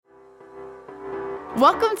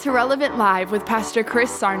Welcome to Relevant Live with Pastor Chris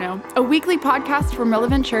Sarno, a weekly podcast from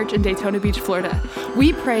Relevant Church in Daytona Beach, Florida.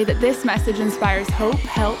 We pray that this message inspires hope,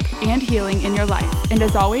 help, and healing in your life. And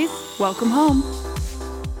as always, welcome home.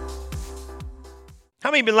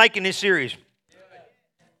 How many been liking this series?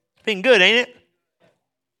 Been good, ain't it?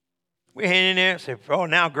 We're hanging in there and say, oh,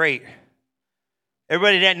 now great.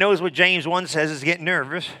 Everybody that knows what James 1 says is getting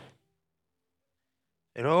nervous.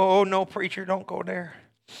 And, oh, no, preacher, don't go there.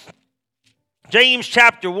 James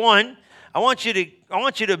chapter 1, I want you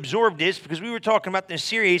to absorb this because we were talking about this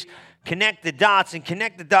series, Connect the Dots, and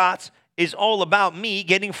Connect the Dots is all about me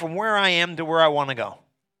getting from where I am to where I want to go.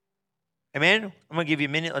 Amen? I'm going to give you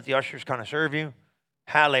a minute, let the ushers kind of serve you.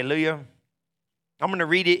 Hallelujah. I'm going to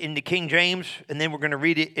read it in the King James, and then we're going to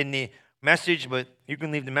read it in the Message, but you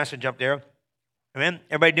can leave the Message up there. Amen?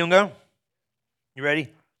 Everybody doing good? You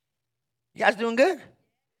ready? You guys doing good?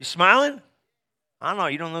 You smiling? I don't know.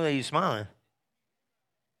 You don't know that you're smiling.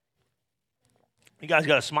 You guys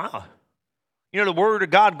got to smile. You know, the word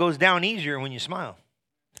of God goes down easier when you smile.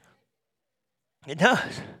 It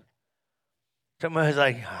does. Somebody's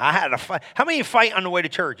like, I had a fight. How many fight on the way to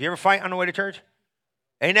church? You ever fight on the way to church?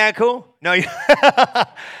 Ain't that cool? No, you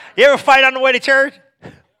ever fight on the way to church?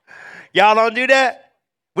 Y'all don't do that?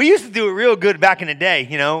 We used to do it real good back in the day,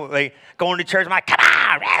 you know, like going to church, I'm like, come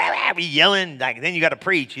on, be yelling. Like, then you got to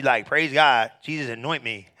preach. You like, praise God. Jesus, anoint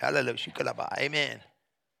me. Hallelujah. Amen.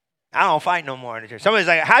 I don't fight no more in the church. Somebody's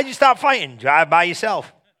like, how'd you stop fighting? Drive by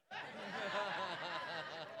yourself.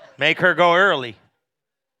 Make her go early.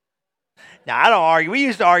 Now, I don't argue. We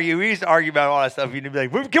used to argue about all that stuff. You'd be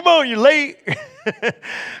like, come on, you're late.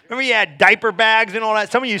 Remember you had diaper bags and all that?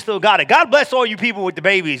 Some of you still got it. God bless all you people with the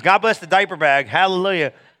babies. God bless the diaper bag.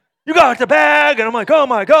 Hallelujah. You got the bag. And I'm like, oh,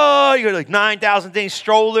 my God. You got like 9,000 things,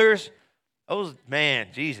 strollers. Those, man,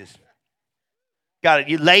 Jesus. Got it.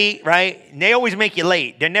 You late, right? And they always make you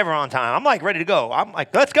late. They're never on time. I'm like ready to go. I'm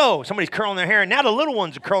like, let's go. Somebody's curling their hair. And now the little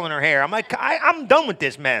ones are curling their hair. I'm like, I'm done with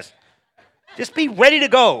this mess. Just be ready to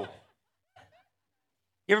go.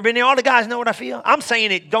 You ever been there? All the guys know what I feel. I'm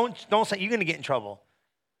saying it. Don't say you're going to get in trouble.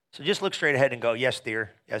 So just look straight ahead and go, yes,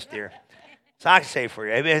 dear. Yes, dear. So I can say it for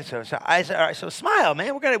you. Amen. So I said, all right. So smile,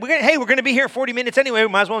 man. We're gonna be here 40 minutes anyway. We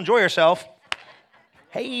might as well enjoy ourselves.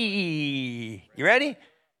 Hey, you ready?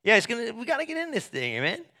 Yeah, we got to get in this thing,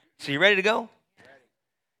 amen. So you ready to go?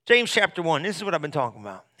 James chapter 1. This is what I've been talking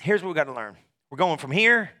about. Here's what we got to learn. We're going from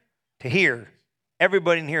here to here.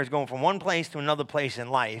 Everybody in here is going from one place to another place in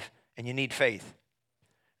life, and you need faith.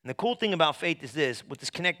 And the cool thing about faith is this. With this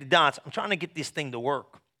connected dots, I'm trying to get this thing to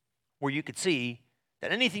work where you could see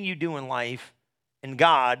that anything you do in life, in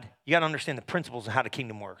God, you got to understand the principles of how the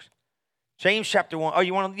kingdom works. James chapter 1. Oh,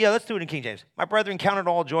 you want to? Yeah, let's do it in King James. My brethren, count it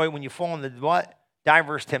all joy when you fall into what?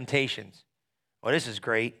 Diverse temptations. Well, this is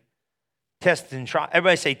great. Tests and trials.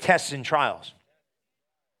 Everybody say tests and trials.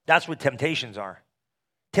 That's what temptations are.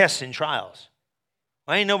 Tests and trials.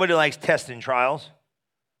 Well, ain't nobody likes tests and trials.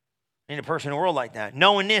 Ain't a person in the world like that.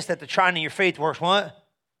 Knowing this, that the trying of your faith works what?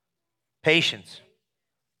 Patience.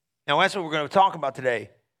 Now, that's what we're going to talk about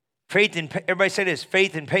today. Everybody say this.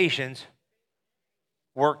 Faith and patience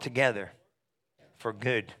work together for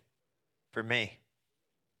good, for me.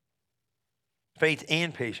 Faith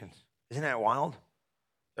and patience. Isn't that wild?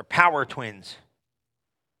 They're power twins.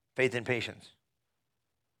 Faith and patience.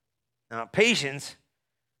 Now, patience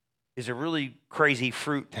is a really crazy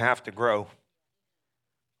fruit to have to grow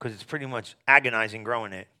because it's pretty much agonizing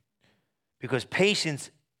growing it. Because patience,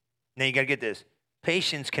 now you got to get this,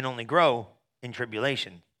 patience can only grow in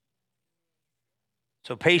tribulation.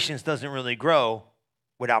 So patience doesn't really grow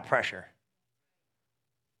without pressure.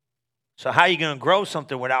 So how are you going to grow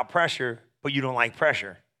something without pressure? But you don't like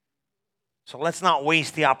pressure. So let's not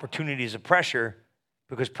waste the opportunities of pressure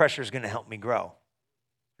because pressure is going to help me grow.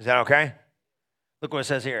 Is that okay? Look what it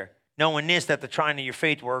says here. Knowing this, that the trying of your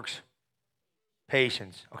faith works,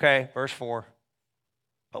 patience. Okay, verse 4.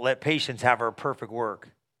 But let patience have her perfect work,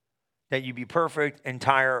 that you be perfect,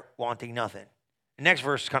 entire, wanting nothing. The next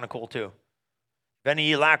verse is kind of cool too. If any of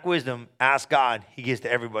you lack wisdom, ask God. He gives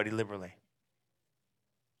to everybody liberally.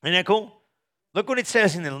 Isn't that cool? Look what it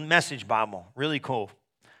says in the Message Bible. Really cool.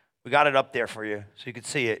 We got it up there for you so you can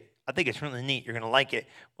see it. I think it's really neat. You're going to like it.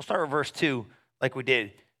 We'll start with verse 2 like we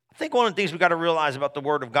did. I think one of the things we got to realize about the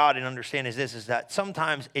Word of God and understand is this, is that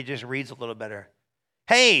sometimes it just reads a little better.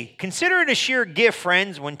 Hey, consider it a sheer gift,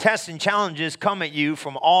 friends, when tests and challenges come at you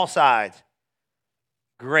from all sides.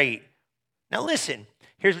 Great. Now listen,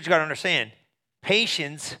 here's what you got to understand.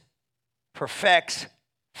 Patience perfects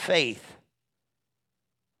faith.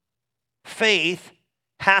 Faith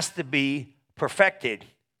has to be perfected.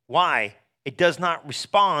 Why? It does not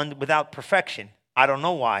respond without perfection. I don't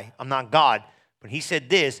know why. I'm not God. But he said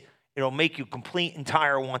this, it'll make you complete,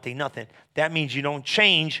 entire, wanting nothing. That means you don't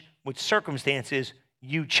change with circumstances.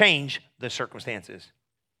 You change the circumstances.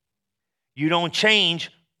 You don't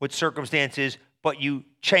change with circumstances, but you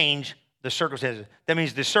change the circumstances. That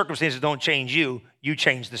means the circumstances don't change you. You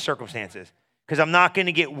change the circumstances. Because I'm not going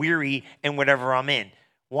to get weary in whatever I'm in.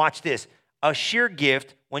 Watch this. A sheer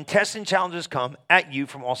gift, when tests and challenges come at you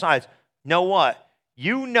from all sides, know what?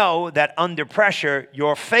 You know that under pressure,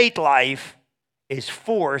 your faith life is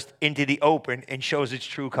forced into the open and shows its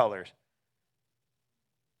true colors.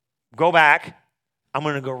 Go back. I'm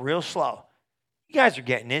going to go real slow. You guys are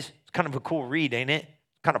getting this. It's kind of a cool read, ain't it?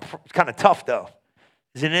 Kind of tough, though,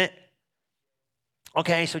 isn't it?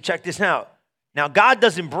 Okay, so check this out. Now, God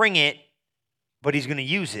doesn't bring it, but he's going to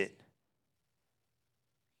use it.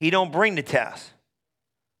 He don't bring the test.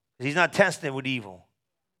 He's not testing with evil.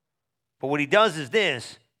 But what he does is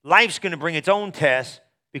this. Life's going to bring its own test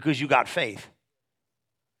because you got faith.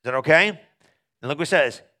 Is that okay? And look what it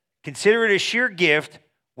says. Consider it a sheer gift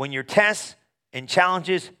when your tests and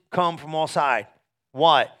challenges come from all sides.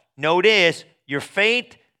 What? Know this.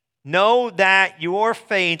 Know that your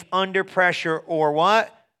faith under pressure or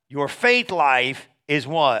what? Your faith life is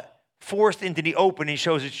what? Forced into the open and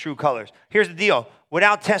shows its true colors. Here's the deal.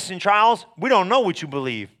 Without tests and trials, we don't know what you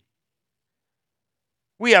believe.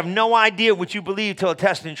 We have no idea what you believe till a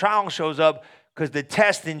test and trial shows up because the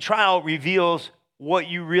test and trial reveals what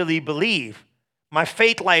you really believe. My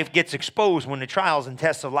faith life gets exposed when the trials and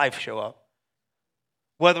tests of life show up.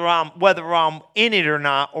 Whether I'm in it or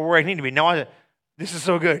not or where I need to be. Now, this is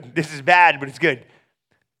so good. This is bad, but it's good.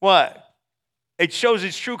 What? It shows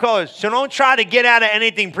its true colors. So don't try to get out of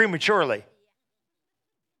anything prematurely.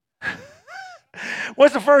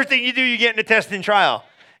 What's the first thing you do? You get in a test and trial.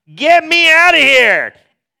 Get me out of here.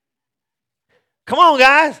 Come on,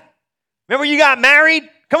 guys. Remember you got married?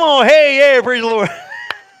 Come on. Hey, yeah, praise the Lord.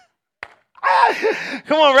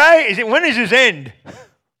 Come on, right? When does this end?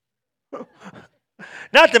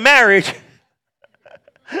 Not the marriage.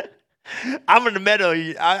 I'm in the middle.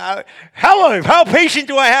 How patient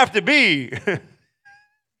do I have to be?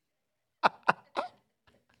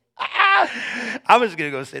 I'm just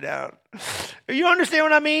going to go sit down. You understand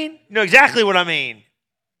what I mean? You know exactly what I mean.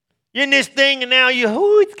 You're in this thing and now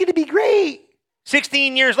it's going to be great.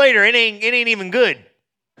 16 years later, it ain't even good.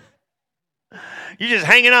 You're just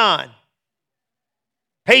hanging on.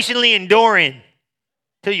 Patiently enduring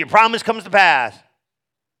till your promise comes to pass.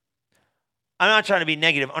 I'm not trying to be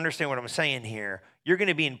negative. Understand what I'm saying here. You're going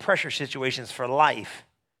to be in pressure situations for life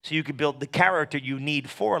so you can build the character you need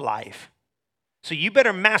for life. So you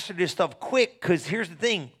better master this stuff quick because here's the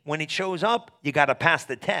thing. When it shows up, you got to pass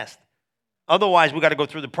the test. Otherwise, we got to go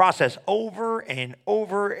through the process over and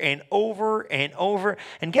over and over and over.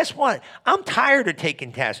 And guess what? I'm tired of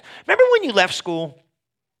taking tests. Remember when you left school?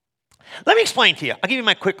 Let me explain to you. I'll give you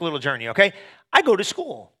my quick little journey, okay? I go to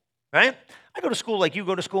school, right? I go to school like you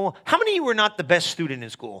go to school. How many of you were not the best student in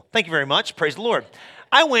school? Thank you very much. Praise the Lord.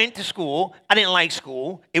 I went to school. I didn't like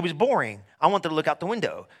school. It was boring. I wanted to look out the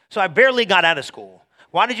window. So I barely got out of school.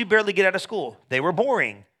 Why did you barely get out of school? They were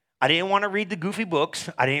boring. I didn't want to read the goofy books.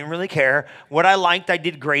 I didn't really care. What I liked, I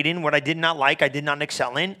did great in. What I did not like, I did not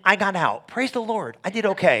excel in. I got out. Praise the Lord. I did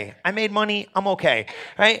okay. I made money. I'm okay,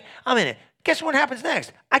 right? I'm in it. Guess what happens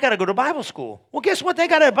next? I got to go to Bible school. Well, guess what they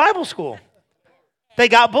got at Bible school? They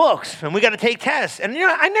got books, and we got to take tests. And,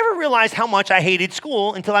 I never realized how much I hated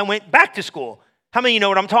school until I went back to school. How many of you know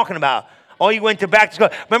what I'm talking about? All you went to back to school.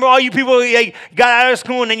 Remember all you people got out of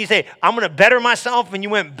school, and then you say, I'm going to better myself, and you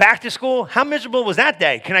went back to school? How miserable was that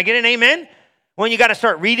day? Can I get an amen? When you got to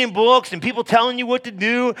start reading books, and people telling you what to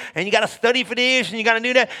do, and you got to study for this, and you got to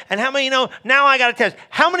do that. And how many now I got a test.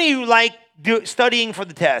 How many of you like studying for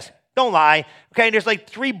the test? Don't lie. Okay, there's like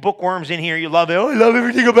 3 bookworms in here. You love it. Oh, I love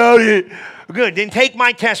everything about it. Good. Then take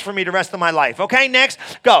my test for me the rest of my life. Okay, next,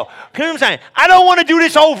 go. You know what I'm saying? I don't want to do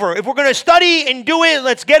this over. If we're going to study and do it,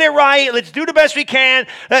 let's get it right. Let's do the best we can.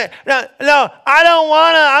 No, I don't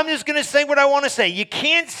want to. I'm just going to say what I want to say. You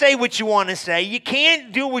can't say what you want to say. You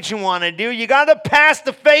can't do what you want to do. You got to pass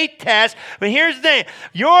the faith test. But here's the thing.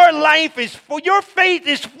 Your faith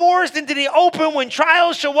is forced into the open when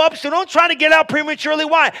trials show up. So don't try to get out prematurely.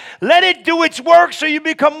 Why? Let it do its work so you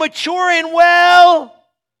become mature and well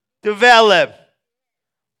developed.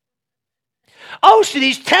 Oh, so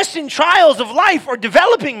these tests and trials of life are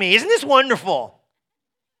developing me. Isn't this wonderful?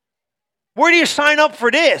 Where do you sign up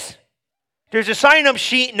for this? There's a sign-up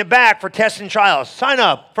sheet in the back for tests and trials. Sign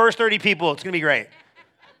up. First 30 people. It's going to be great.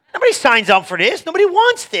 Nobody signs up for this. Nobody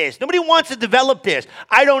wants this. Nobody wants to develop this.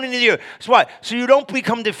 I don't need you. So what? So you don't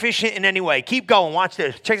become deficient in any way. Keep going. Watch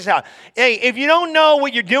this. Check this out. Hey, if you don't know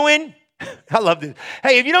what you're doing, I love this.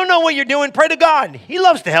 Hey, if you don't know what you're doing, pray to God. He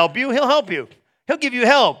loves to help you. He'll help you. He'll give you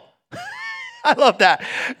help. I love that.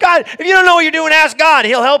 God, if you don't know what you're doing, ask God.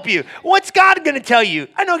 He'll help you. What's God going to tell you?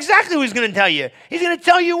 I know exactly what he's going to tell you. He's going to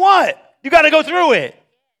tell you what? You got to go through it.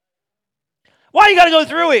 Why you got to go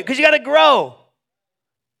through it? Because you got to grow.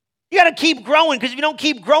 You got to keep growing, because if you don't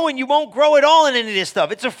keep growing, you won't grow at all in any of this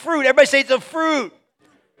stuff. It's a fruit. Everybody say it's a fruit.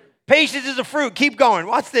 Patience is a fruit. Keep going.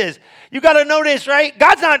 Watch this. You got to know this, right?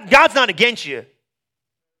 God's not against you.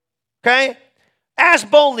 Okay? Ask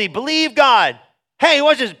boldly. Believe God. Hey,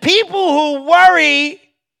 watch this. People who worry,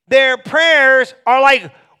 their prayers are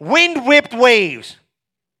like wind-whipped waves.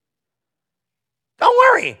 Don't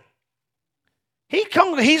worry. He's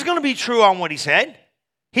going to be true on what he said.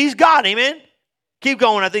 He's God, amen? Keep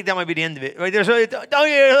going. I think that might be the end of it.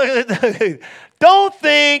 Don't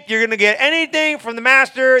think you're going to get anything from the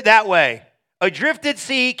master that way. Adrift at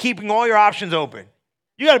sea, keeping all your options open.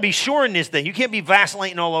 You got to be sure in this thing. You can't be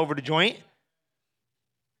vacillating all over the joint.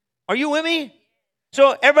 Are you with me?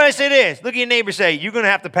 So everybody say this. Look at your neighbor, say, you're going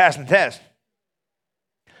to have to pass the test.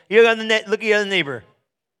 Look at your other neighbor.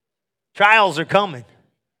 Trials are coming.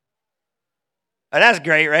 Oh, that's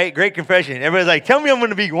great, right? Great confession. Everybody's like, tell me I'm going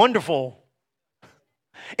to be wonderful.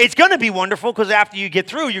 It's going to be wonderful, because after you get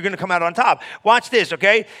through, you're going to come out on top. Watch this,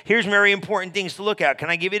 okay? Here's very important things to look at. Can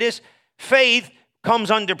I give you this? Faith comes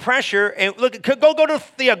under pressure. And look, go to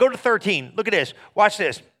 13. Look at this. Watch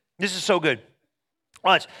this. This is so good.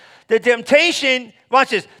 Watch. The temptation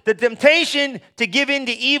to give in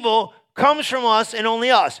to evil comes from us and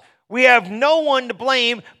only us. We have no one to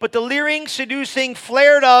blame but the leering, seducing,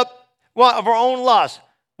 flared up of our own lust.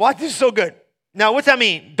 Watch, this is so good. Now, what's that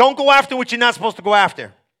mean? Don't go after what you're not supposed to go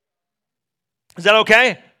after. Is that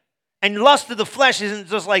okay? And lust of the flesh isn't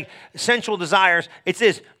just like sensual desires. It's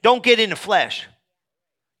this. Don't get in the flesh.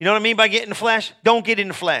 You know what I mean by getting in the flesh? Don't get in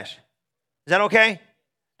the flesh. Is that okay?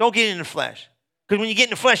 Don't get in the flesh. Because when you get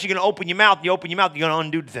in the flesh, you're going to open your mouth. You open your mouth, you're going to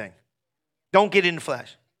undo the thing. Don't get in the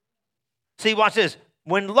flesh. See, watch this.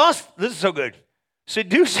 When lust, this is so good.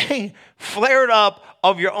 Seducing, flared up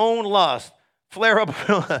of your own lust. Flare up.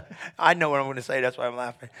 I know what I'm going to say. That's why I'm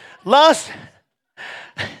laughing. Lust.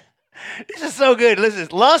 This is so good. Listen,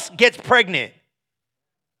 lust gets pregnant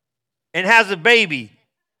and has a baby.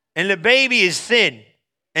 And the baby is sin.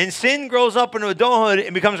 And sin grows up into adulthood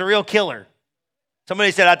and becomes a real killer.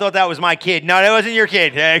 Somebody said, I thought that was my kid. No, that wasn't your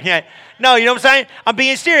kid. No, you know what I'm saying? I'm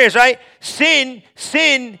being serious, right? Sin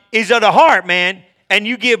is of the heart, man. And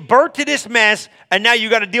you give birth to this mess, and now you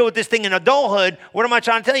got to deal with this thing in adulthood. What am I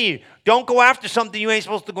trying to tell you? Don't go after something you ain't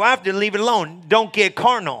supposed to go after and leave it alone. Don't get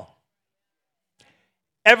carnal.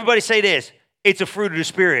 Everybody say this. It's a fruit of the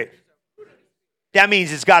Spirit. That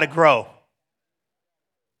means it's got to grow.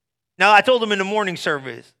 Now, I told them in the morning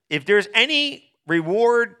service, if there's any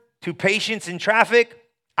reward to patience in traffic,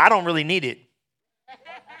 I don't really need it.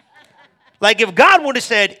 Like if God would have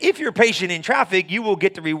said, if you're patient in traffic, you will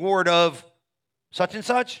get the reward of such and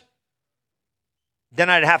such, then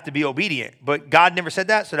I'd have to be obedient. But God never said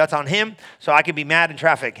that, so that's on him. So I can be mad in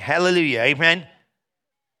traffic. Hallelujah. Amen.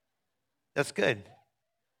 That's good.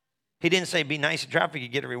 He didn't say be nice in traffic, you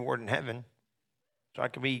get a reward in heaven. So I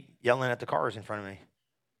could be yelling at the cars in front of me.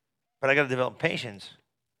 But I got to develop patience.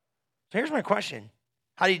 So here's my question.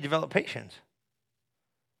 How do you develop patience?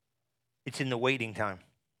 It's in the waiting time.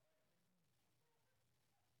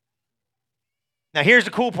 Now here's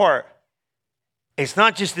the cool part. It's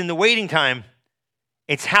not just in the waiting time.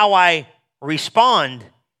 It's how I respond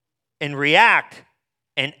and react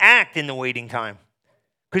and act in the waiting time.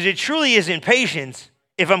 Because it truly is in patience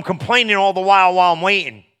if I'm complaining all the while I'm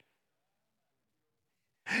waiting.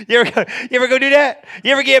 You ever go do that?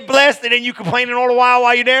 You ever get blessed and then you complaining all the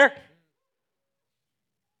while you're there?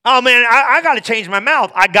 Oh, man, I got to change my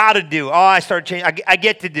mouth. I got to do. Oh, I start changing. I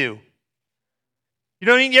get to do. You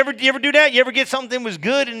know what I mean? You ever do that? You ever get something that was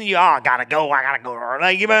good and you, I got to go. Like, I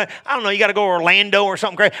don't know, you got to go to Orlando or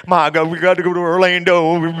something great. My God, we got to go to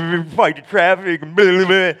Orlando, fight the traffic. Blah, blah,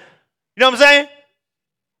 blah. You know what I'm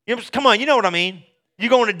saying? Come on, you know what I mean. You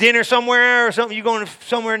going to dinner somewhere or something, you going to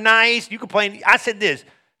somewhere nice, you complain. I said this.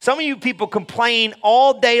 Some of you people complain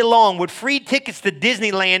all day long with free tickets to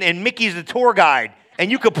Disneyland and Mickey's the tour guide. And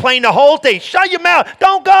you complain the whole thing. Shut your mouth.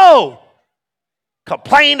 Don't go.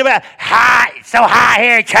 Complain about, it's so hot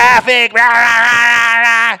here in traffic. Blah, blah,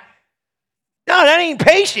 blah, blah. No, that ain't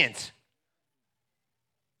patience.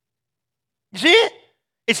 You see it?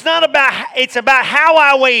 It's about how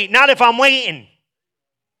I wait, not if I'm waiting.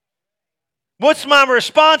 What's my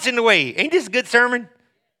response in the way? Ain't this a good sermon?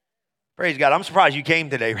 Praise God. I'm surprised you came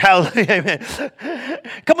today. Hallelujah. Amen.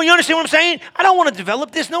 Come on, you understand what I'm saying? I don't want to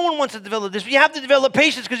develop this. No one wants to develop this. You have to develop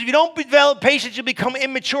patience, because if you don't develop patience, you become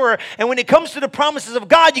immature. And when it comes to the promises of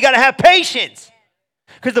God, you got to have patience.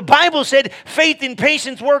 Because the Bible said faith and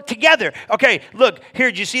patience work together. Okay, look,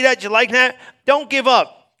 here, did you see that? Did you like that? Don't give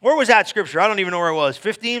up. Where was that scripture? I don't even know where it was.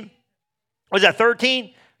 15? Was that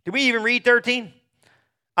 13? Did we even read 13?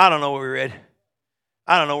 I don't know what we read.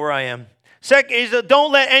 I don't know where I am. Second is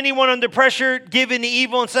don't let anyone under pressure give in to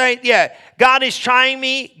evil and say, yeah, God is trying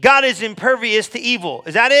me. God is impervious to evil.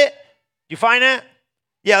 Is that it? You find that?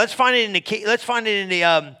 Yeah, let's find it in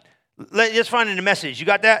the message. You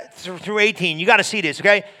got that? Through 18. You got to see this,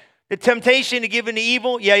 okay? The temptation to give in to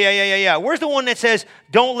evil. Yeah. Where's the one that says,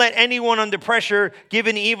 don't let anyone under pressure give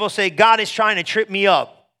in to evil say, God is trying to trip me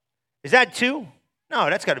up? Is that 2? No,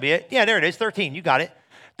 that's got to be it. Yeah, there it is. 13. You got it.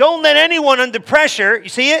 Don't let anyone under pressure. You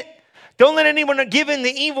see it? Don't let anyone give in to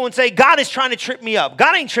evil and say, God is trying to trip me up.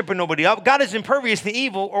 God ain't tripping nobody up. God is impervious to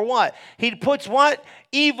evil, or what? He puts what?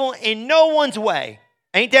 Evil in no one's way.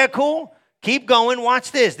 Ain't that cool? Keep going.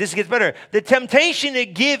 Watch this. This gets better. The temptation to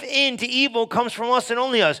give in to evil comes from us and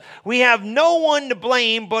only us. We have no one to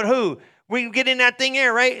blame but who? We get in that thing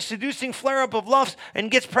here, right? Seducing flare-up of lust and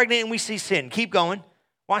gets pregnant and we see sin. Keep going.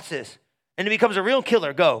 Watch this. And it becomes a real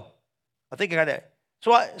killer. Go. I think I got that.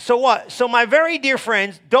 So what? So my very dear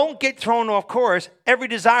friends, don't get thrown off course. Every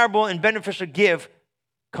desirable and beneficial gift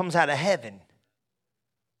comes out of heaven.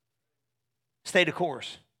 Stay the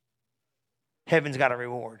course. Heaven's got a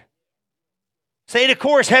reward. Stay the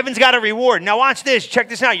course. Heaven's got a reward. Now watch this. Check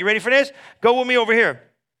this out. You ready for this? Go with me over here.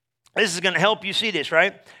 This is going to help you see this,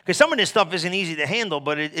 right? Because some of this stuff isn't easy to handle,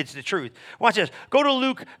 but it's the truth. Watch this. Go to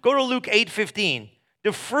Luke 8:15.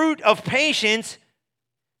 The fruit of patience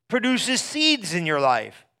produces seeds in your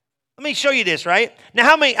life. Let me show you this, right?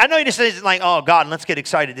 Now, I know this isn't like, oh, God, let's get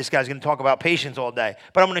excited. This guy's going to talk about patience all day.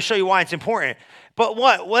 But I'm going to show you why it's important. But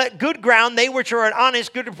what? Good ground, they which are an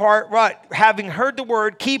honest, good report, right? Having heard the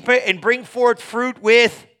word, keep it and bring forth fruit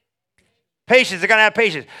with patience. They got to have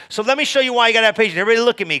patience. So let me show you why you got to have patience. Everybody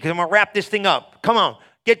look at me, because I'm going to wrap this thing up. Come on,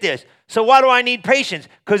 get this. So why do I need patience?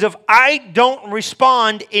 Because if I don't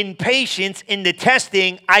respond in patience in the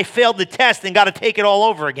testing, I failed the test and got to take it all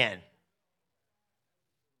over again.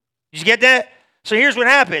 Did you get that? So here's what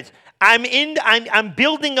happens. I'm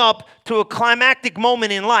building up to a climactic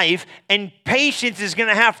moment in life, and patience is going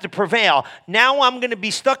to have to prevail. Now I'm going to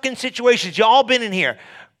be stuck in situations. You all been in here.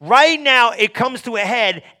 Right now, it comes to a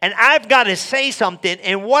head, and I've got to say something,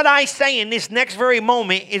 and what I say in this next very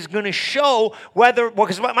moment is going to show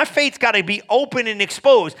because my faith's got to be open and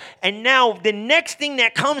exposed. And now, the next thing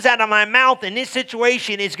that comes out of my mouth in this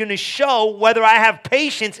situation is going to show whether I have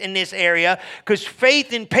patience in this area, because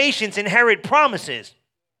faith and patience inherit promises.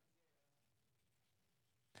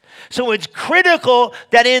 So it's critical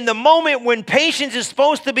that in the moment when patience is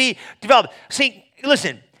supposed to be developed. See,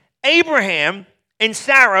 listen, Abraham and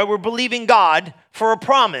Sarah were believing God for a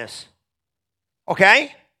promise.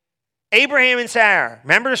 Okay? Abraham and Sarah.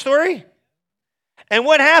 Remember the story? And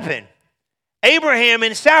what happened? Abraham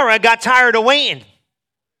and Sarah got tired of waiting.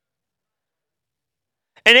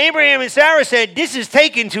 And Abraham and Sarah said, this is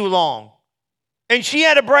taking too long. And she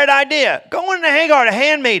had a bright idea. Go into Hagar, the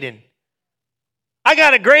handmaiden. I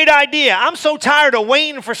got a great idea. I'm so tired of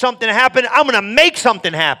waiting for something to happen. I'm going to make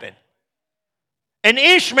something happen. And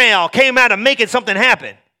Ishmael came out of making something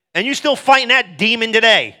happen. And you're still fighting that demon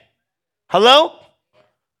today. Hello?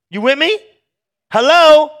 You with me?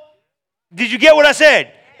 Hello? Did you get what I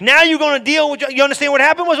said? Now you're going to deal with, you understand what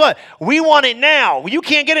happened was what? We want it now. You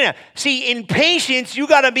can't get it now. See, in patience, you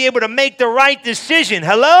got to be able to make the right decision.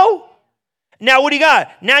 Hello? Now, what do you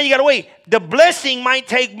got? Now you got to wait. The blessing might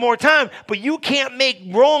take more time, but you can't make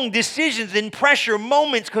wrong decisions in pressure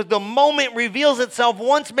moments, because the moment reveals itself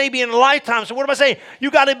once maybe in a lifetime. So what am I saying?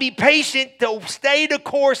 You got to be patient to stay the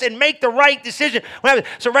course and make the right decision.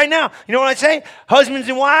 So right now, you know what I say? Husbands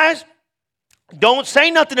and wives, don't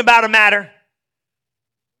say nothing about a matter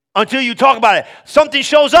until you talk about it. Something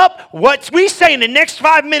shows up, what we say in the next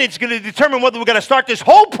 5 minutes is going to determine whether we're going to start this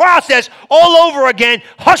whole process all over again.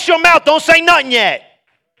 Hush your mouth. Don't say nothing yet.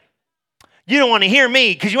 You don't want to hear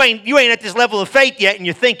me because you ain't at this level of faith yet, and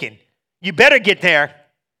you're thinking. You better get there.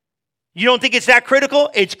 You don't think it's that critical?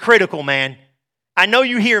 It's critical, man. I know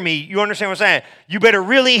you hear me. You understand what I'm saying? You better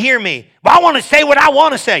really hear me. But I want to say what I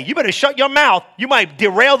want to say. You better shut your mouth. You might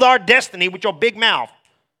derail our destiny with your big mouth.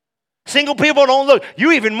 Single people, don't look.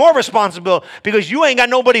 You even more responsible because you ain't got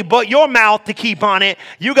nobody but your mouth to keep on it.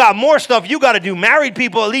 You got more stuff you got to do. Married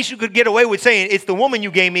people, at least you could get away with saying, it's the woman you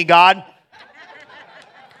gave me, God.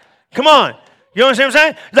 Come on. You understand what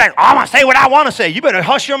I'm saying? It's like, I'm going to say what I want to say. You better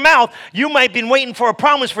hush your mouth. You might have been waiting for a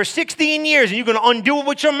promise for 16 years, and you're going to undo it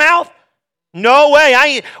with your mouth? No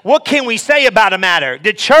way. What can we say about a matter?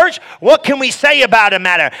 The church, what can we say about a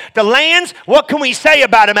matter? The lands, what can we say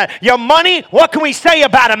about a matter? Your money, what can we say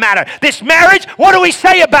about a matter? This marriage, what do we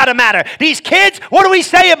say about a matter? These kids, what do we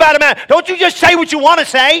say about a matter? Don't you just say what you want to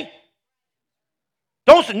say.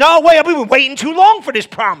 No way, I've been waiting too long for this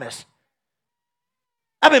promise.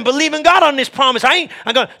 I've been believing God on this promise. I'm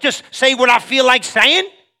going to just say what I feel like saying.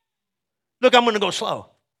 Look, I'm going to go slow.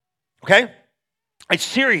 Okay? It's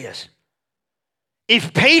serious.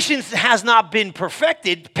 If patience has not been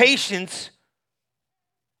perfected, patience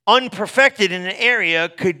unperfected in an area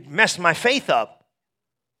could mess my faith up.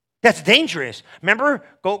 That's dangerous. Remember?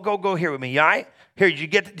 Go here with me. You all right? Here, did you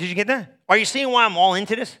get that? Are you seeing why I'm all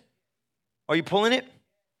into this? Are you pulling it?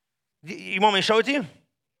 You want me to show it to you?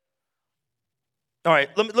 All right,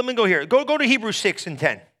 let me go here. Go to Hebrews 6 and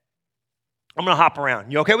 10. I'm going to hop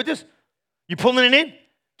around. You okay with this? You pulling it in?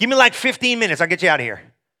 Give me like 15 minutes. I'll get you out of here.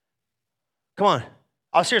 Come on.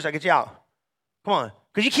 Oh, seriously, I'll get you out. Come on.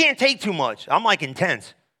 Because you can't take too much. I'm like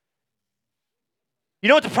intense. You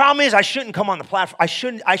know what the problem is? I shouldn't come on the platform.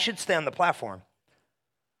 I should stay on the platform.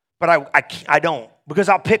 But I don't. Because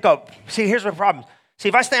I'll pick up. See, here's the problem. See,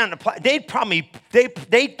 if I stay on the platform,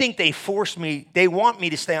 they think they force me. They want me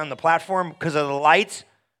to stay on the platform because of the lights,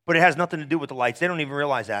 but it has nothing to do with the lights. They don't even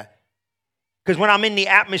realize that. Because when I'm in the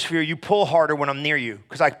atmosphere, you pull harder when I'm near you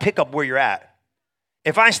because I pick up where you're at.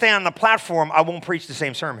 If I stay on the platform, I won't preach the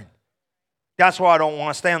same sermon. That's why I don't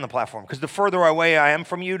want to stay on the platform, because the further away I am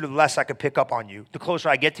from you, the less I can pick up on you. The closer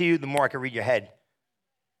I get to you, the more I can read your head.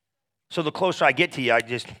 So the closer I get to you,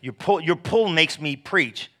 your pull makes me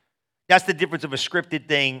preach. That's the difference of a scripted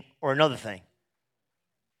thing or another thing.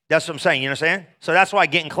 That's what I'm saying, you know what I'm saying? So that's why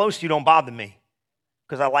getting close to you don't bother me,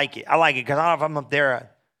 because I like it. I like it because if I'm up there,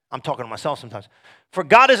 I'm talking to myself sometimes. For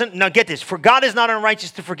God isn't, now get this, for God is not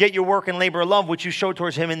unrighteous to forget your work and labor of love, which you show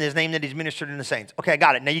towards him in his name that he's ministered in the saints. Okay, I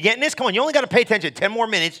got it. Now you getting this? Come on, you only got to pay attention. 10 more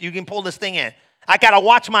minutes, you can pull this thing in. I got to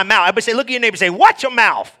watch my mouth. Everybody say, look at your neighbor, say, watch your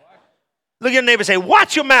mouth. Look at your neighbor, say,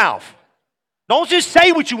 watch your mouth. Don't just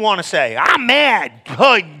say what you want to say. I'm mad.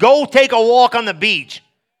 Go take a walk on the beach.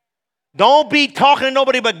 Don't be talking to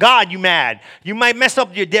nobody but God, you mad. You might mess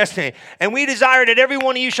up your destiny. And we desire that every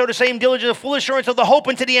one of you show the same diligence and full assurance of the hope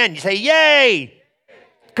unto the end. You say, yay.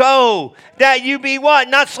 Go. That you be what?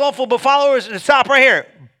 Not slothful, but followers. Stop right here.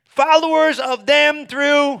 Followers of them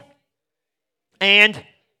through and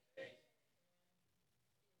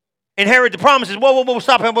inherit the promises. Whoa,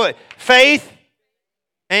 stop. Faith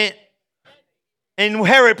and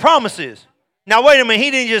inherit promises. Now, wait a minute.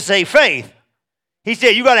 He didn't just say faith. He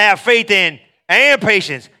said you got to have faith in and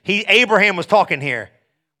patience. Abraham was talking here.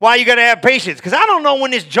 Why you got to have patience? Because I don't know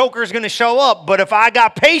when this joker is going to show up, but if I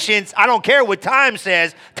got patience, I don't care what time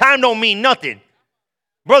says. Time don't mean nothing.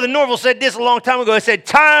 Brother Norville said this a long time ago. He said,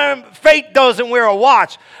 faith doesn't wear a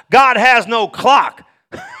watch. God has no clock.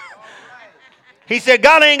 He said,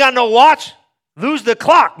 God ain't got no watch. Lose the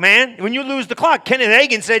clock, man. When you lose the clock, Kenneth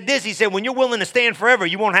Hagin said this. He said, when you're willing to stand forever,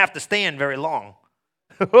 you won't have to stand very long.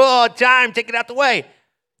 Oh, time, take it out the way.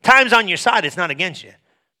 Time's on your side. It's not against you.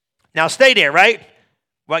 Now, stay there, right?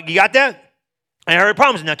 Well, you got that? I heard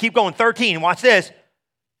promises. Now, keep going. 13. Watch this.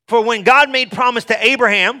 For when God made promise to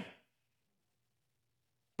Abraham,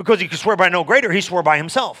 because he could swear by no greater, he swore by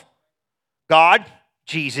himself. God,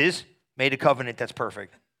 Jesus, made a covenant that's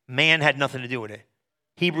perfect. Man had nothing to do with it.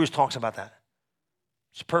 Hebrews talks about that.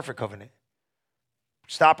 It's a perfect covenant.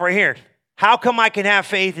 Stop right here. How come I can have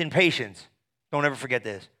faith and patience? Don't ever forget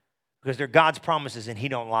this. Because they're God's promises and he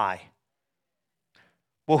don't lie.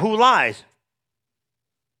 Well, who lies?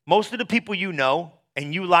 Most of the people you know,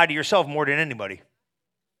 and you lie to yourself more than anybody.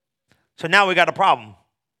 So now we got a problem.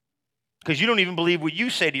 Because you don't even believe what you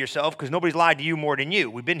say to yourself, because nobody's lied to you more than you.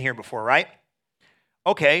 We've been here before, right?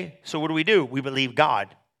 Okay, so what do? We believe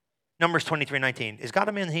God. Numbers 23:19. Is God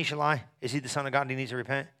a man that he should lie? Is he the son of God and he needs to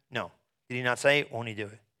repent? No. Did he not say it? Won't he do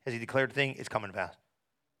it? Has he declared a thing? It's coming to pass.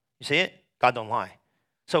 You see it? God don't lie.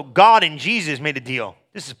 So God and Jesus made a deal.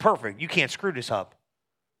 This is perfect. You can't screw this up.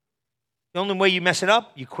 The only way you mess it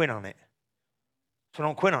up, you quit on it. So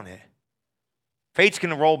don't quit on it. Fate's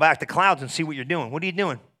going to roll back the clouds and see what you're doing. What are you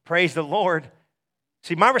doing? Praise the Lord.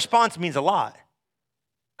 See, my response means a lot.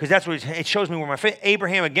 Because that's what it shows me where my faith.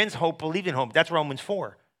 Abraham against hope believed in hope. That's Romans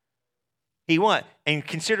 4. He what? And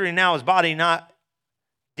considering now his body not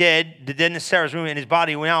dead, the deadness of Sarah's womb, and his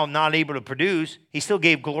body now not able to produce, he still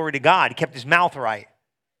gave glory to God. He kept his mouth right.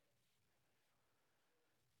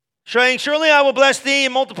 Saying, surely I will bless thee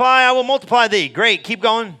and multiply, I will multiply thee. Great, keep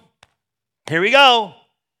going. Here we go.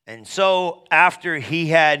 And so after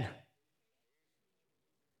he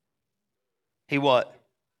what?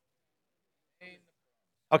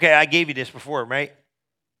 Okay, I gave you this before, right?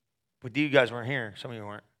 But you guys weren't here. Some of you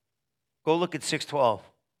weren't. Go look at 6:12.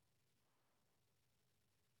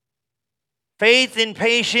 Faith and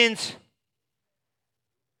patience.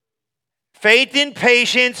 Faith and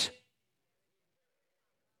patience.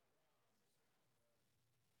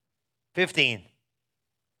 15.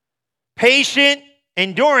 Patient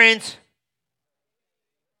endurance.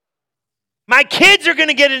 My kids are going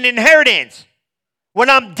to get an inheritance when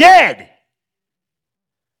I'm dead.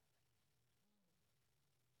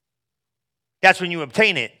 That's when you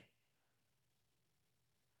obtain it.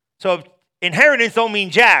 So inheritance don't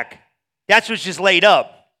mean jack. That's what's just laid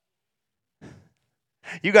up.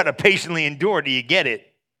 You got to patiently endure till you get it.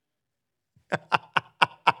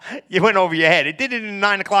 You went over your head. It did it at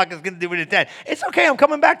 9 o'clock. It's going to do it at 10. It's okay. I'm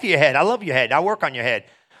coming back to your head. I love your head. I work on your head.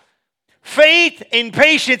 Faith and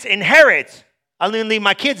patience inherits. I'm going to leave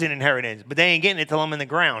my kids an inheritance, but they ain't getting it till I'm in the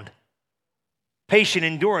ground. Patient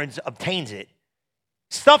endurance obtains it.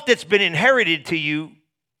 Stuff that's been inherited to you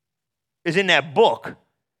is in that book.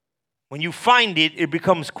 When you find it, it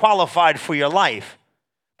becomes qualified for your life.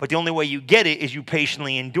 But the only way you get it is you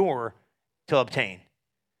patiently endure to obtain.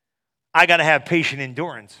 I got to have patient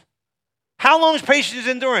endurance. How long is patience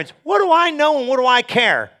endurance? What do I know and what do I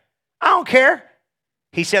care? I don't care.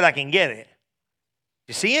 He said I can get it.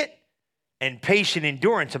 You see it? And patient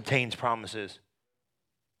endurance obtains promises.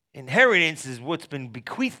 Inheritance is what's been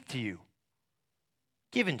bequeathed to you,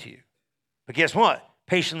 given to you. But guess what?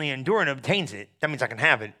 Patiently enduring obtains it. That means I can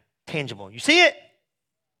have it tangible. You see it?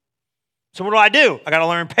 So what do? I got to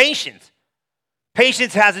learn patience.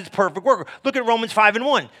 Patience has its perfect work. Look at Romans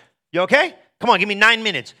 5:1. You okay? Come on, give me 9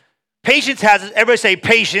 minutes. Patience has, everybody say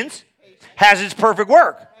patience has its perfect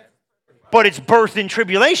work. But it's birth in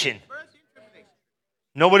tribulation.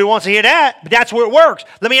 Nobody wants to hear that, but that's where it works.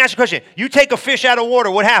 Let me ask you a question. You take a fish out of water,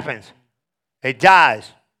 what happens? It dies.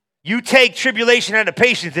 You take tribulation out of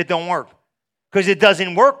patience, it don't work. Because it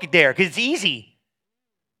doesn't work there, because it's easy.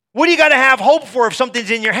 What do you got to have hope for if something's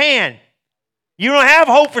in your hand? You don't have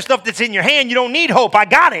hope for stuff that's in your hand. You don't need hope. I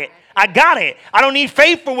got it. I got it. I don't need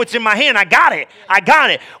faith for what's in my hand. I got it. I got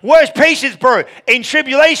it. Where's patience birth? In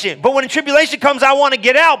tribulation. But when tribulation comes, I want to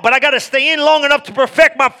get out, but I got to stay in long enough to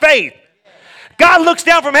perfect my faith. God looks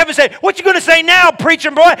down from heaven and says, what you going to say now, preacher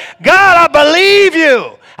boy? God, I believe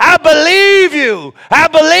you. I believe you. I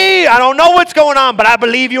believe. I don't know what's going on, but I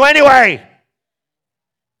believe you anyway.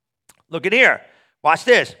 Look at here. Watch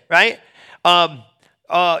this, right?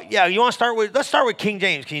 Yeah, you want to start with, let's start with King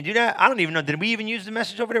James. Can you do that? I don't even know. Did we even use the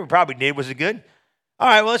message over there? We probably did. Was it good? All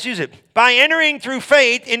right, well, let's use it. By entering through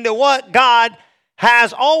faith into what God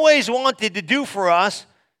has always wanted to do for us,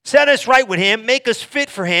 set us right with him, make us fit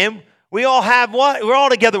for him. We all have what? We're all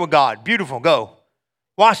together with God. Beautiful. Go.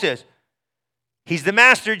 Watch this. He's the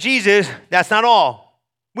master, Jesus. That's not all.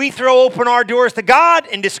 We throw open our doors to God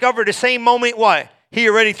and discover the same moment what? He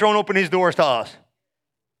already thrown open his doors to us.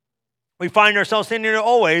 We find ourselves standing there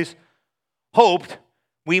always, hoped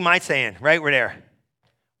we might stand. Right? We're there.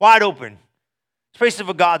 Wide open. Spaces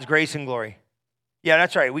of God's grace and glory. Yeah,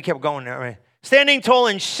 that's right. We kept going there. Right? Standing tall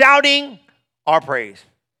and shouting our praise.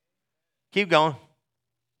 Keep going.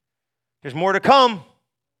 There's more to come.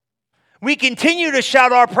 We continue to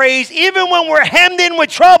shout our praise even when we're hemmed in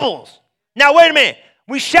with troubles. Now, wait a minute.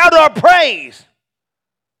 We shout our praise.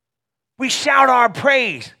 We shout our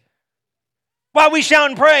praise. Why are we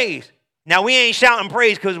shouting praise? Now, we ain't shouting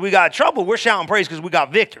praise because we got trouble. We're shouting praise because we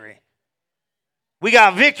got victory. We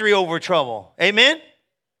got victory over trouble. Amen?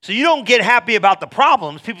 So you don't get happy about the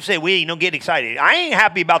problems. People say, you don't get excited. I ain't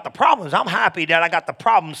happy about the problems. I'm happy that I got the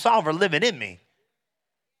problem solver living in me.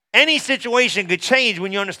 Any situation could change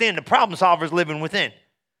when you understand the problem solver is living within.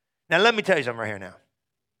 Now, let me tell you something right here now.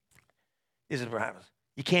 This is what happens.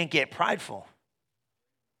 You can't get prideful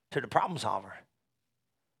to the problem solver.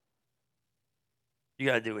 You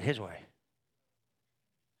got to do it his way.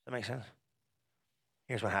 Does that make sense?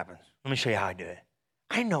 Here's what happens. Let me show you how I do it.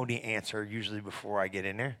 I know the answer usually before I get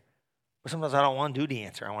in there. But sometimes I don't want to do the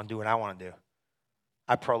answer. I want to do what I want to do.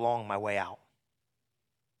 I prolong my way out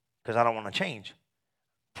because I don't want to change.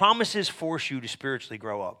 Promises force you to spiritually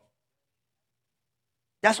grow up.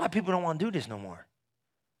 That's why people don't want to do this no more.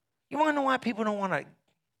 You want to know why people don't want to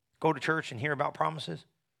go to church and hear about promises?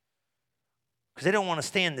 Because they don't want to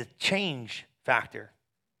stand the change factor.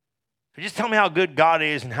 So just tell me how good God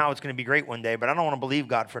is and how it's going to be great one day, but I don't want to believe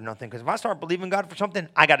God for nothing. Because if I start believing God for something,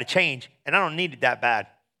 I got to change, and I don't need it that bad.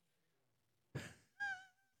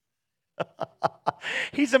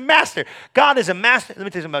 He's a master. God is a master. Let me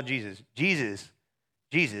tell you something about Jesus. Jesus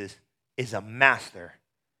Jesus is a master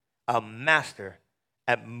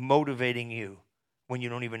at motivating you when you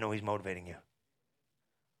don't even know he's motivating you.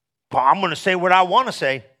 But I'm going to say what I want to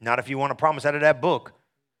say, not if you want to promise out of that book.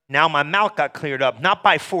 Now my mouth got cleared up, not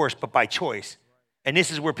by force, but by choice. And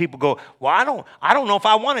this is where people go, well, I don't know if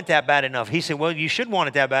I want it that bad enough. He said, well, you should want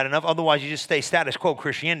it that bad enough. Otherwise, you just stay status quo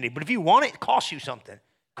Christianity. But if you want it, it costs you something. It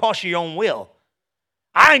costs you your own will.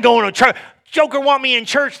 I ain't going to church. Joker want me in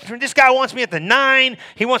church. This guy wants me at the 9.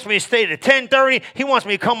 He wants me to stay at 10:30. He wants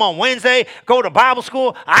me to come on Wednesday, go to Bible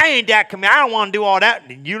school. I ain't that committed. I don't want to do all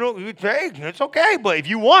that. You know, hey, it's okay. But if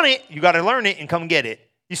you want it, you got to learn it and come get it.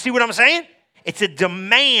 You see what I'm saying? It's a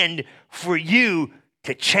demand for you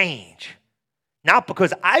to change. Not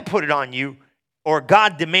because I put it on you or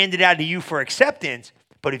God demanded out of you for acceptance,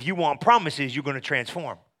 but if you want promises, you're going to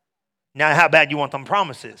transform. Now, how bad you want them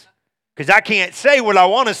promises? Because I can't say what I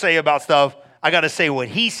want to say about stuff. I got to say what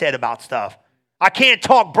he said about stuff. I can't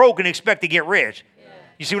talk broke and expect to get rich.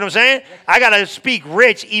 You see what I'm saying? I got to speak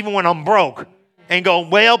rich even when I'm broke. And go,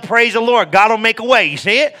 well, praise the Lord. God will make a way. You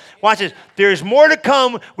see it? Watch this. There's more to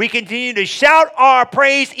come. We continue to shout our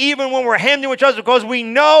praise even when we're hemmed in with troubles because we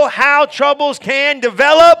know how troubles can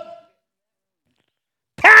develop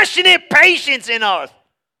passionate patience in us.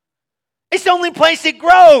 It's the only place it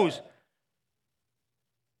grows.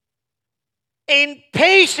 And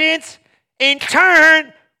patience, in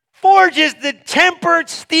turn, forges the tempered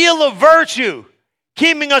steel of virtue,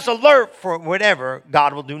 keeping us alert for whatever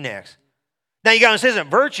God will do next. Now, you got to say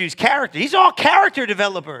virtues, character. These are all character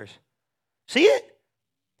developers. See it?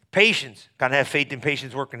 Patience. Got to have faith and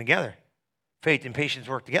patience working together. Faith and patience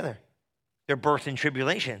work together. They're birth and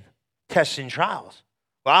tribulation, tests and trials.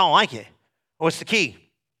 Well, I don't like it. What's the key?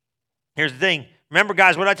 Here's the thing. Remember,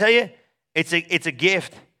 guys, what I tell you? It's a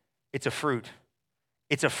gift. It's a fruit.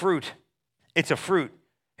 It's a fruit. It's a fruit.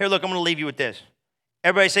 Here, look, I'm going to leave you with this.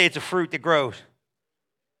 Everybody say it's a fruit that grows.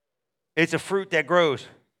 It's a fruit that grows.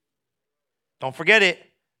 Don't forget it.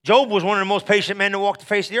 Job was one of the most patient men to walk the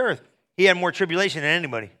face of the earth. He had more tribulation than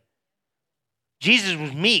anybody. Jesus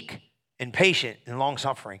was meek and patient and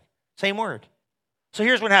long-suffering. Same word. So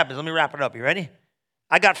here's what happens. Let me wrap it up. You ready?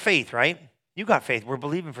 I got faith, right? You got faith. We're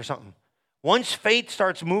believing for something. Once faith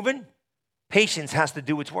starts moving, patience has to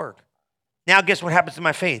do its work. Now guess what happens to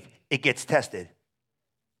my faith? It gets tested.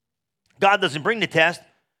 God doesn't bring the test,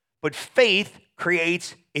 but faith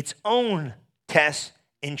creates its own test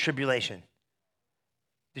in tribulation.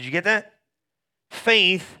 Did you get that?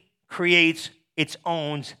 Faith creates its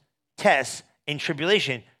own tests in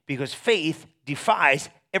tribulation because faith defies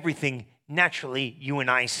everything naturally you and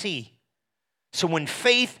I see. So when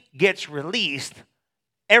faith gets released,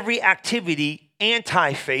 every activity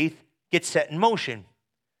anti-faith gets set in motion.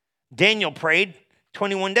 Daniel prayed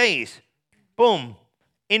 21 days. Boom.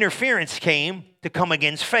 Interference came to come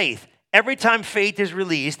against faith. Every time faith is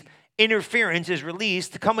released, interference is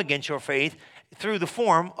released to come against your faith through the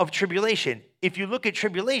form of tribulation. If you look at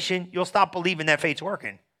tribulation, you'll stop believing that faith's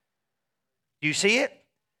working. Do you see it?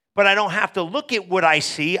 But I don't have to look at what I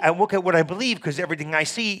see. I look at what I believe because everything I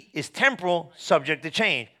see is temporal, subject to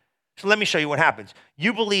change. So let me show you what happens.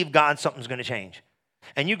 You believe God, something's going to change.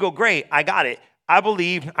 And you go, great, I got it. I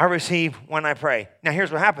believe, I receive when I pray. Now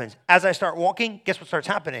here's what happens. As I start walking, guess what starts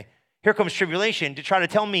happening? Here comes tribulation to try to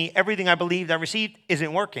tell me everything I believed I received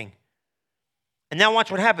isn't working. And now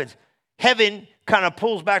watch what happens. Heaven kind of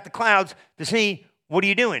pulls back the clouds to see, what are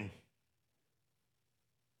you doing?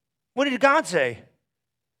 What did God say?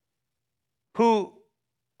 Who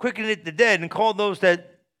quickened the dead and called those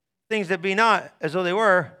things that be not as though they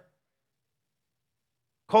were.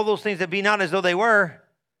 Call those things that be not as though they were.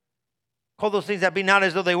 Call those things that be not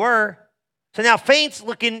as though they were. So now faith's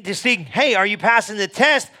looking to see, hey, are you passing the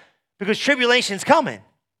test? Because tribulation's coming.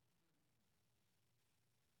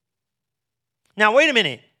 Now, wait a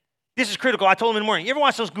minute. This is critical. I told him in the morning. You ever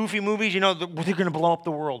watch those goofy movies? You know, they're going to blow up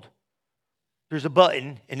the world. There's a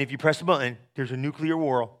button, and if you press the button, there's a nuclear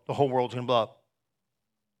war. The whole world's going to blow up.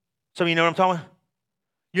 Some of you know what I'm talking about?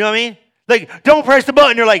 You know what I mean? Like, don't press the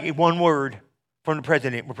button. They're like, one word from the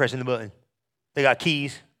president. We're pressing the button. They got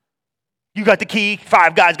keys. You got the key.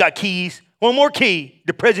 5 guys got keys. One more key.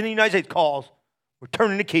 The president of the United States calls. We're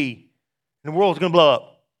turning the key. And the world's going to blow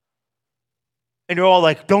up. And they're all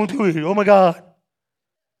like, don't do it. Oh, my God.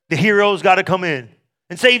 The hero's got to come in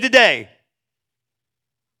and save the day.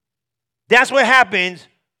 That's what happens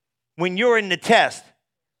when you're in the test.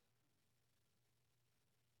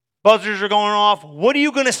 Buzzers are going off. What are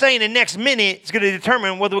you going to say in the next minute? It's going to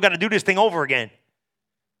determine whether we've got to do this thing over again.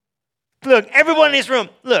 Look, everyone in this room,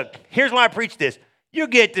 look, here's why I preach this. You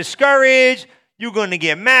get discouraged. You're going to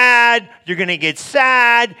get mad. You're going to get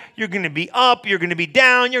sad. You're going to be up. You're going to be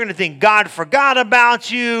down. You're going to think God forgot about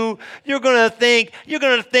you. You're going to think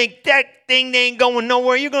that thing ain't going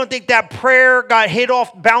nowhere. You're going to think that prayer got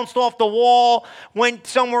bounced off the wall, went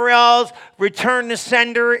somewhere else, returned to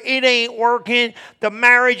sender. It ain't working. The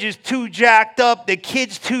marriage is too jacked up. The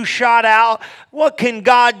kid's too shot out. What can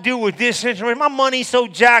God do with this situation? My money's so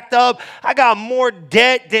jacked up. I got more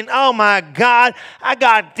debt than, oh my God, I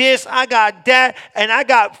got this, I got that, and I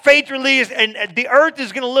got faith release, and the earth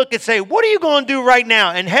is going to look and say, what are you going to do right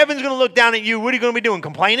now? And heaven's going to look down at you. What are you going to be doing?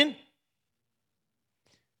 Complaining?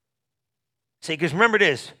 See, because remember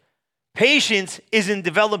this, patience isn't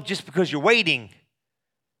developed just because you're waiting.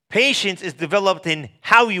 Patience is developed in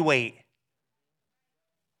how you wait.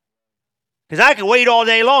 Because I can wait all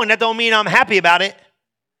day long, and that don't mean I'm happy about it.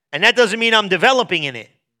 And that doesn't mean I'm developing in it.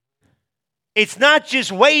 It's not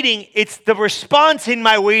just waiting, it's the response in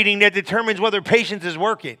my waiting that determines whether patience is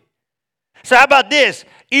working. So how about this?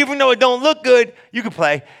 Even though it don't look good, you can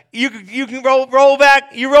play. You can roll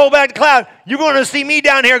back the cloud. You're going to see me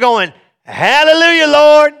down here going, hallelujah,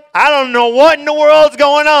 Lord. I don't know what in the world's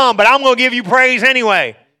going on, but I'm going to give you praise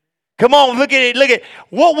anyway. Come on, look at it.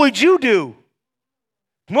 What would you do?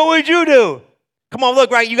 What would you do? Come on,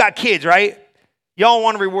 look, right? You got kids, right? Y'all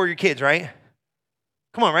want to reward your kids, right?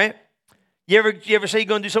 Come on, right? You ever say you're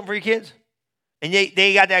going to do something for your kids? And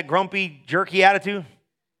they got that grumpy, jerky attitude?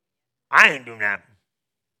 I ain't doing that.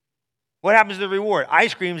 What happens to the reward?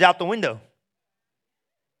 Ice cream's out the window.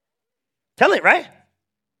 Tell it, right?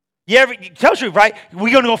 Tell the truth, right?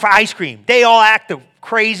 We're going to go for ice cream. They all act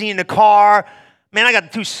crazy in the car. Man, I got the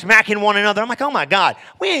two smacking one another. I'm like, oh my God,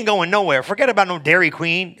 we ain't going nowhere. Forget about no Dairy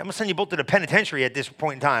Queen. I'm going to send you both to the penitentiary at this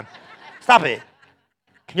point in time. Stop it.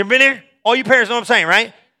 You ever been there? All you parents know what I'm saying,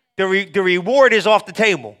 right? The reward is off the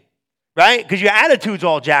table, right? Because your attitude's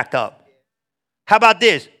all jacked up. How about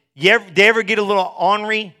this? They ever get a little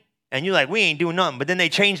ornery and you're like, we ain't doing nothing. But then they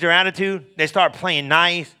change their attitude. They start playing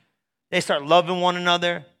nice. They start loving one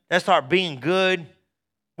another. They start being good.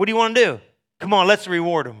 What do you want to do? Come on, let's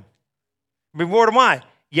reward them. Reward them why?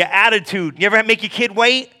 Your attitude. You ever make your kid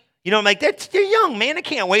wait? You know, like, they're young, man. They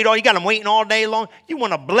can't wait. You got them waiting all day long. You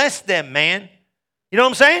want to bless them, man. You know what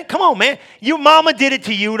I'm saying? Come on, man. Your mama did it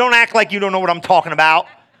to you. Don't act like you don't know what I'm talking about.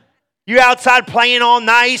 You're outside playing all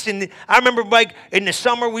nice. And I remember, like, in the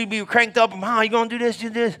summer, we'd be cranked up. Mom, you going to do this, do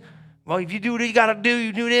this? Well, if you do what you got to do,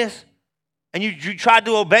 you do this. And you tried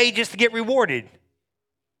to obey just to get rewarded.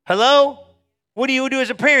 Hello? What do you do as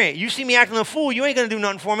a parent? You see me acting a fool, you ain't going to do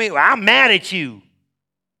nothing for me. Well, I'm mad at you.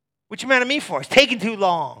 What you mad at me for? It's taking too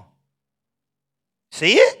long.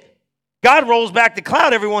 See it? God rolls back the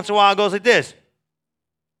cloud every once in a while and goes like this.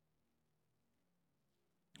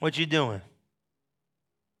 What you doing?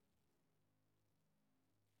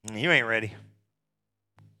 You ain't ready.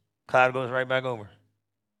 Cloud goes right back over.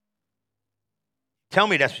 Tell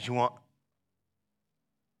me that's what you want.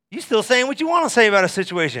 You still saying what you want to say about a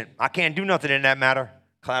situation. I can't do nothing in that matter.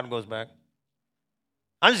 Cloud goes back.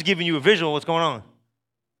 I'm just giving you a visual of what's going on.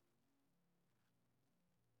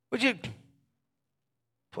 Would you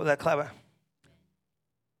pull that cloud back?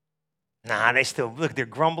 Nah, they still, look, they're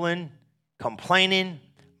grumbling, complaining,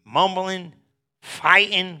 mumbling,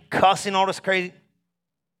 fighting, cussing, all this crazy.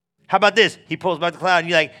 How about this? He pulls back the cloud and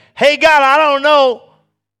you're like, hey, God, I don't know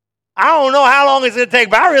how long it's going to take,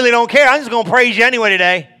 but I really don't care. I'm just going to praise you anyway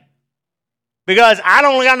today. Because I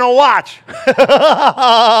don't got no watch.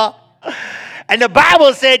 And the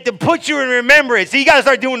Bible said to put you in remembrance. So you got to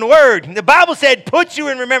start doing the word. The Bible said put you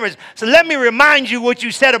in remembrance. So let me remind you what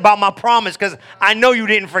you said about my promise because I know you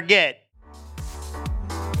didn't forget.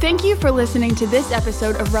 Thank you for listening to this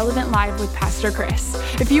episode of Relevant Live with Pastor Chris.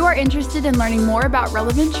 If you are interested in learning more about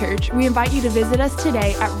Relevant Church, we invite you to visit us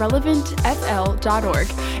today at relevantfl.org.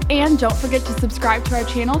 And don't forget to subscribe to our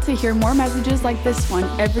channel to hear more messages like this one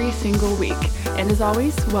every single week. And as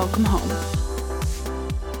always, welcome home.